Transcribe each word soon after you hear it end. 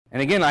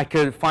And again, I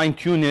could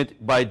fine-tune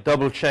it by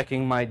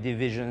double-checking my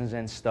divisions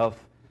and stuff,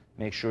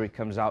 make sure it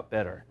comes out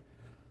better.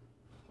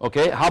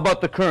 Okay, how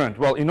about the current?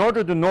 Well, in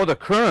order to know the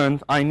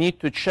current, I need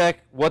to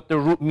check what the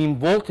root mean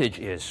voltage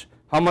is.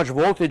 How much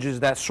voltage is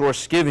that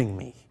source giving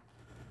me?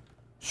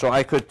 So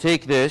I could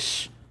take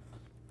this.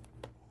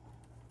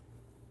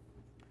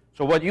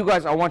 So what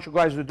I want you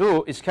guys to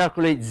do is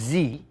calculate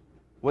Z.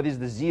 What is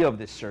the Z of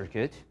this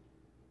circuit?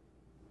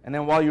 And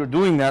then while you're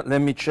doing that,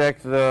 let me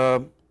check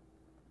the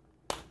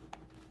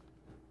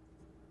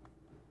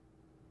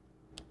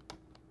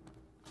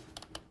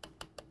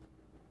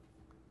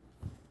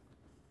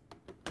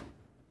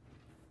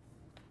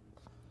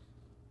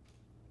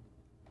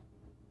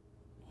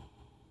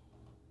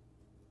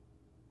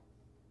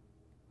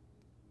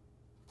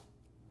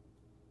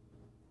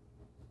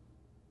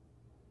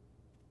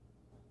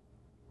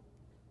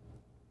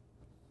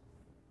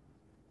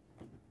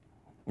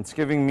it's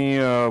giving me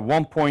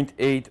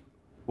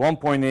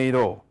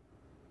 1.80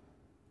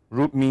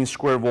 root mean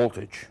square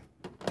voltage.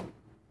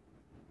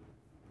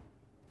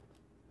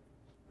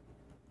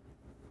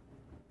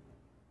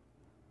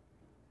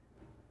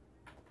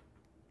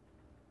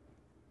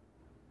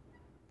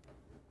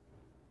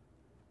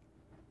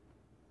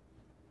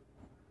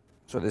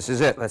 So this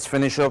is it. Let's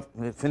finish up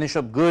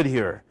good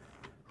here.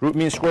 Root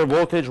mean square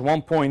voltage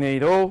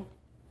 1.80.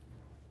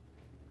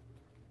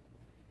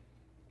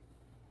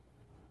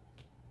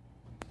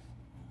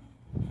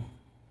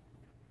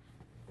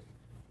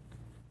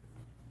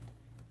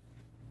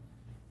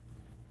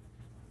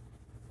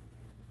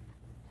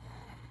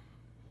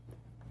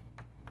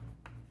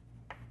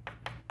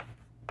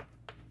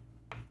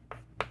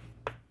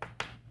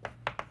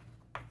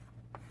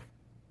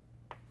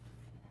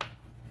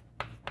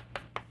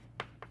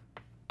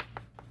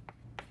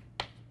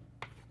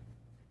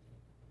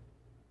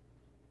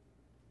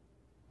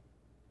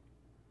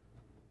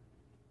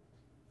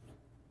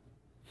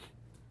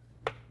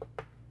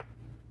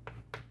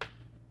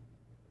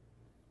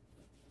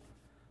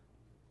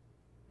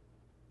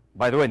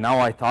 By the way, now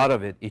I thought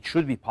of it, it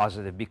should be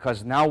positive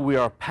because now we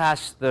are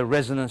past the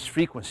resonance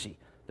frequency.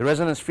 The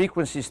resonance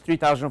frequency is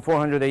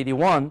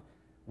 3,481.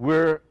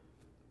 We're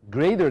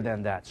greater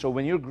than that. So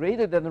when you're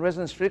greater than the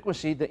resonance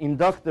frequency, the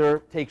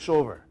inductor takes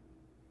over.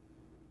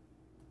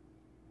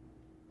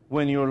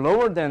 When you're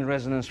lower than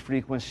resonance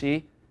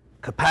frequency,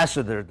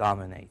 capacitor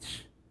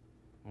dominates.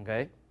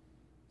 Okay?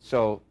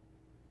 So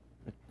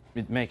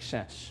it makes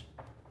sense.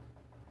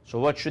 So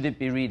what should it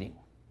be reading?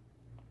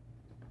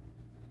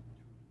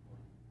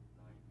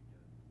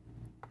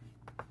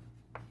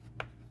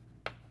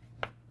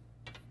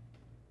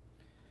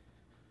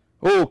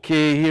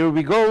 Okay, here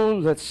we go.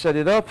 Let's set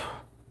it up.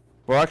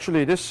 Well,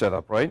 actually, it is set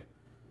up, right?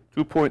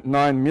 2.9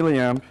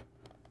 milliamp,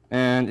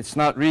 and it's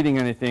not reading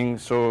anything,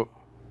 so,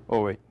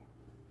 oh, wait.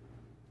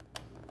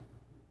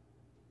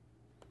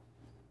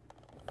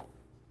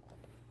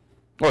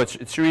 Oh,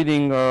 it's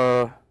reading,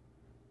 we're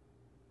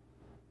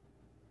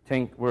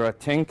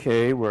at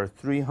 10K, we're at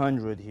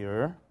 300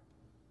 here.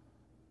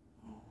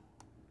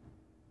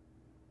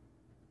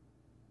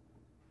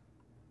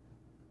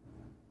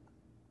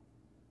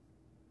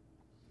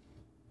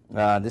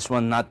 This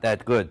one not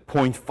that good,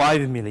 0.5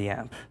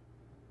 milliamp.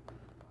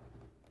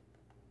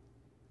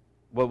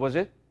 What was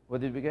it?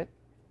 What did we get?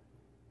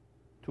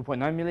 2.9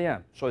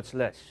 milliamp, so it's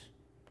less.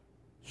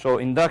 So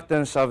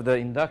inductance of the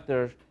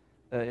inductor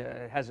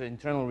has an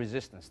internal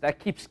resistance. That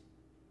keeps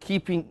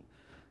creeping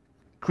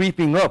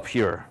up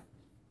here.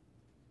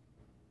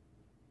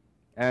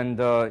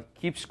 And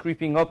keeps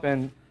creeping up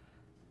and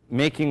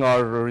making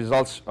our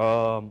results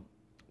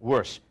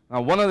worse. Now,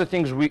 one of the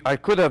things I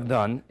could have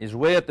done is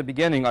way at the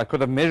beginning, I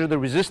could have measured the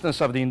resistance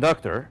of the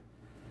inductor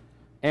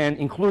and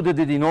included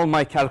it in all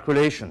my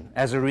calculation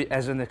as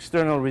an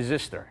external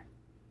resistor,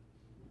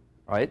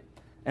 right?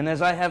 And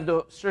as I have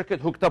the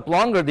circuit hooked up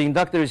longer, the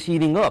inductor is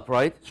heating up,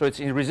 right? So its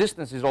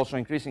resistance is also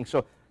increasing.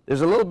 So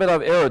there's a little bit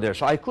of error there.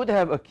 So I could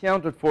have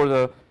accounted for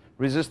the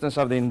resistance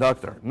of the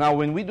inductor. Now,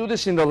 when we do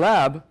this in the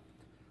lab,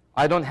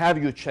 I don't have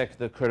you check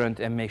the current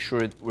and make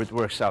sure it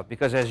works out.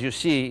 Because as you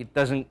see,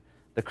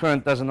 the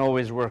current doesn't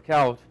always work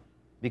out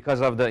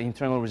because of the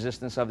internal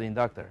resistance of the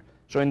inductor.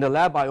 So in the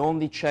lab, I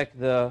only check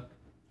the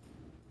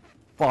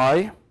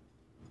phi,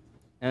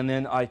 and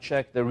then I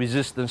check the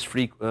resistance,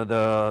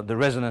 the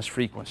resonance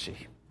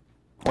frequency.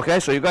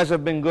 Okay, so you guys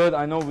have been good.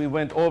 I know we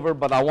went over,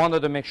 but I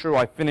wanted to make sure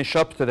I finish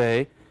up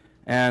today,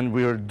 and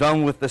we're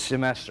done with the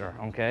semester,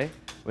 okay?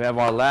 We have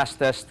our last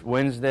test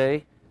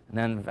Wednesday, and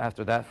then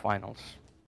after that, finals.